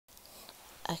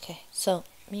Okay, so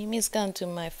Mimi's gonna do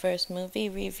my first movie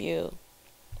review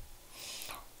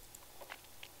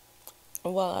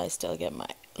while I still get my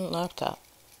laptop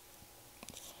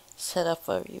set up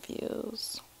for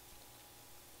reviews.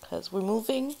 Because we're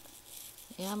moving.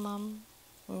 Yeah, Mom.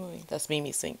 We're moving. That's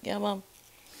Mimi saying, yeah, Mom.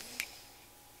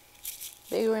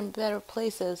 Bigger and better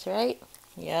places, right?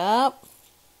 Yep.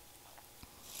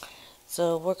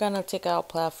 So we're gonna take our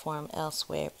platform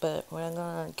elsewhere, but we're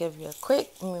gonna give you a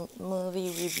quick movie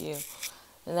review.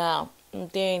 Now,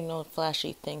 there ain't no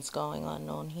flashy things going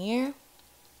on here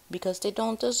because they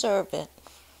don't deserve it.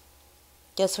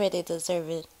 Guess where they deserve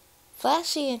it?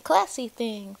 Flashy and classy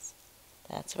things.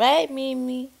 That's right,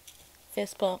 Mimi.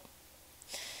 Fist bump.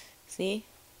 See?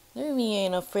 Mimi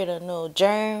ain't afraid of no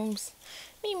germs.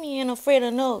 Mimi ain't afraid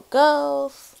of no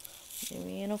ghosts.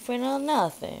 Mimi ain't afraid of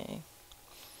nothing.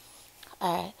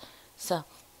 Alright, so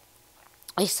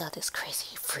we saw this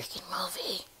crazy freaking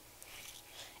movie.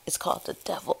 It's called The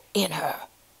Devil in Her.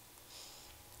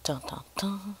 Dun dun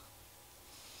dun.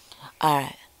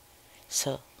 Alright,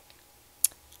 so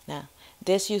now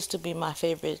this used to be my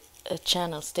favorite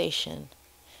channel station.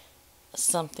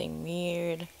 Something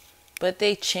weird. But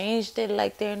they changed it,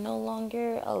 like they're no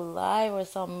longer alive or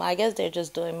something. I guess they're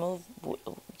just doing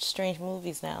strange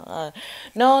movies now.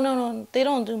 No. They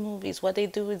don't do movies. What they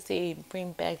do is they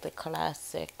bring back the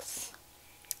classics.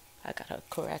 I gotta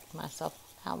correct myself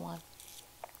on that one.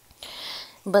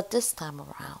 But this time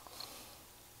around,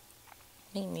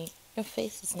 Mimi, your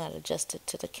face is not adjusted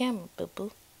to the camera,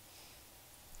 boo-boo.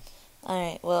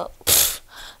 Alright, well,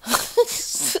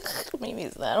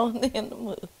 Mimi's not in the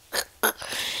mood.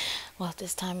 Well,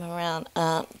 this time around,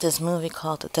 this movie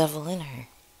called The Devil in Her.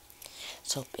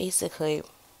 So basically,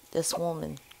 this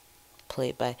woman,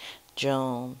 played by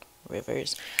Joan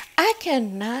Rivers. I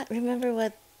cannot remember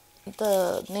what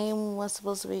the name was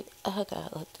supposed to be. I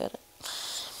gotta look at it.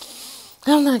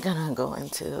 I'm not gonna go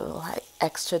into like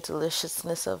extra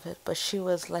deliciousness of it, but she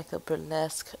was like a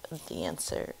burlesque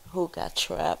dancer who got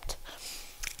trapped,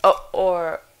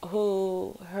 or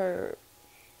who her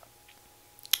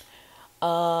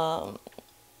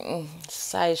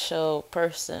sideshow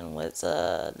person was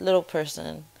a little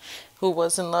person who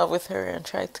was in love with her and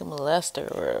tried to molest her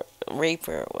or rape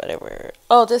her or whatever.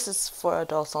 Oh, this is for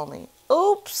adults only.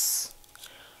 Oops.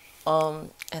 And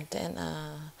then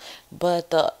but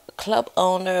the club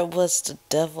owner was the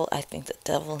devil, I think the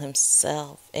devil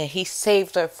himself, and he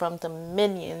saved her from the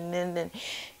minion, and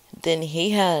then he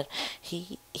had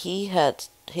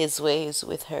his ways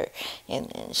with her,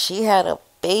 and she had a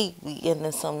baby, and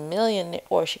then some millionaire,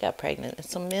 or she got pregnant, and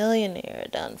some millionaire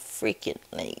done freaking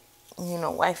like,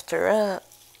 wifed her up.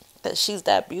 But she's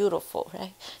that beautiful,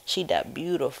 right? She that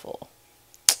beautiful.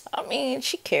 I mean,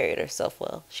 she carried herself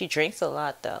well. She drinks a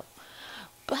lot though,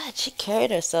 but she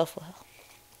carried herself well.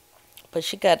 But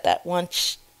she got that one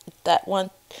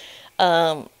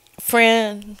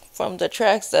friend from the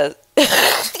tracks that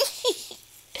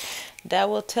that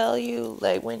will tell you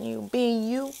like when you being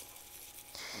you.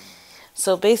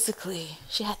 So basically,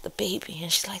 she had the baby,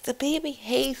 and she's like, the baby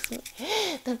hates me.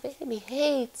 The baby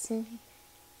hates me.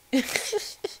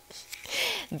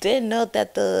 Didn't know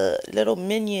that the little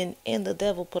minion and the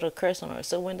devil put a curse on her.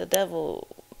 So when the devil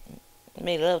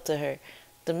made love to her,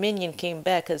 the minion came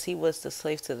back because he was the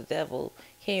slave to the devil.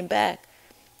 Came back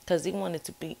because he wanted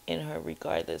to be in her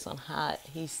regardless on how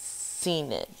he's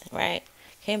seen it, right?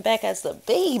 Came back as the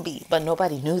baby, but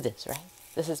nobody knew this, right?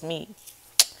 This is me.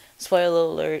 Spoiler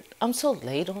alert. I'm so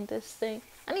late on this thing.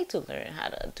 I need to learn how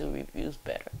to do reviews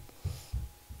better.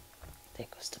 There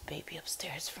goes the baby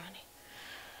upstairs running.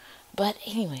 But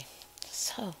anyway,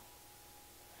 so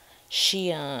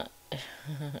she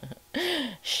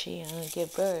she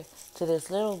gave birth to this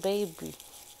little baby,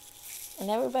 and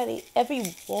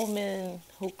every woman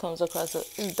who comes across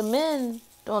it, the men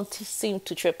don't seem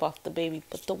to trip off the baby,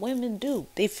 but the women do.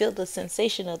 They feel the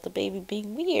sensation of the baby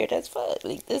being weird as fuck.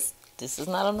 Like this is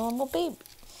not a normal baby.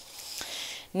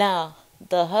 Now,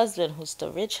 the husband, who's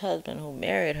the rich husband who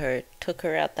married her, took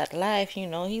her out that life,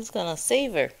 he's gonna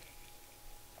save her.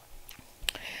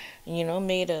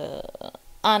 Made a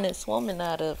honest woman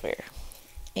out of her.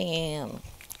 And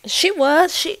she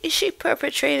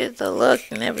perpetrated the look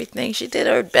and everything. She did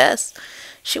her best.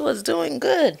 She was doing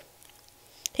good.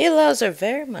 He loves her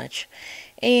very much.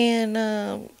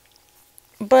 And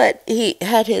but he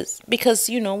had because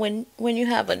when you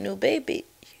have a new baby,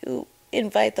 you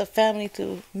invite the family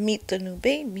to meet the new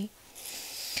baby.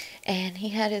 And he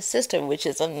had his sister, which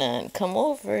is a nun, come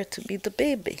over to meet the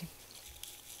baby.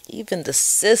 Even the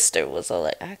sister was all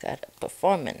like, I gotta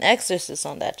perform an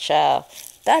exorcism on that child.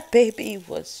 That baby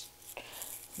was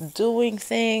doing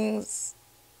things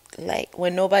like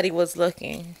when nobody was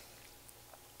looking.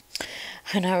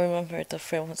 And I remember the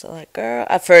friend was like, "Girl,"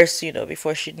 at first,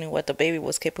 before she knew what the baby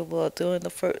was capable of doing,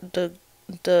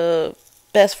 the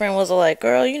best friend was like,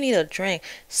 "Girl, you need a drink.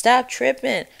 Stop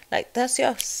tripping. Like that's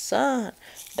your son."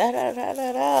 Da da da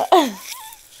da da.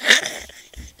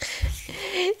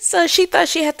 So she thought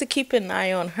she had to keep an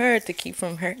eye on her to keep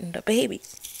from hurting the baby.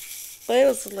 But it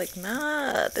was like,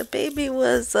 nah, the baby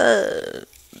was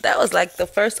that was like the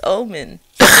first omen.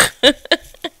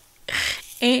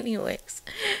 Anyways,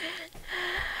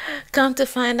 come to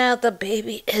find out the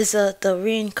baby is the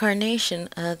reincarnation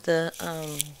of the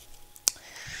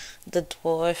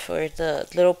dwarf or the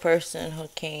little person who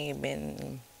came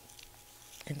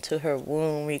into her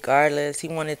womb regardless. He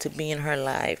wanted to be in her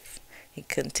life. He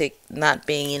couldn't take not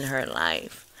being in her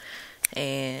life.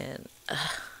 And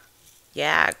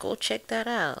yeah, go check that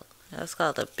out. That's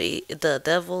called the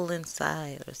Devil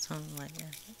Inside or something like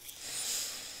that.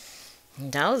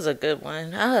 That was a good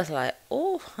one. I was like,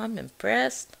 oh, I'm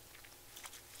impressed.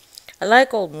 I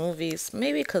like old movies,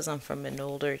 maybe because I'm from an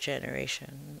older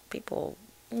generation. People,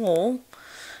 oh,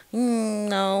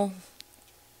 no.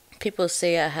 People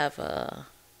say I have a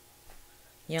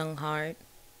young heart,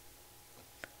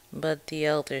 but the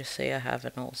elders say I have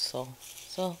an old soul.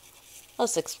 So,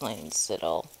 that explains it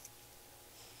all.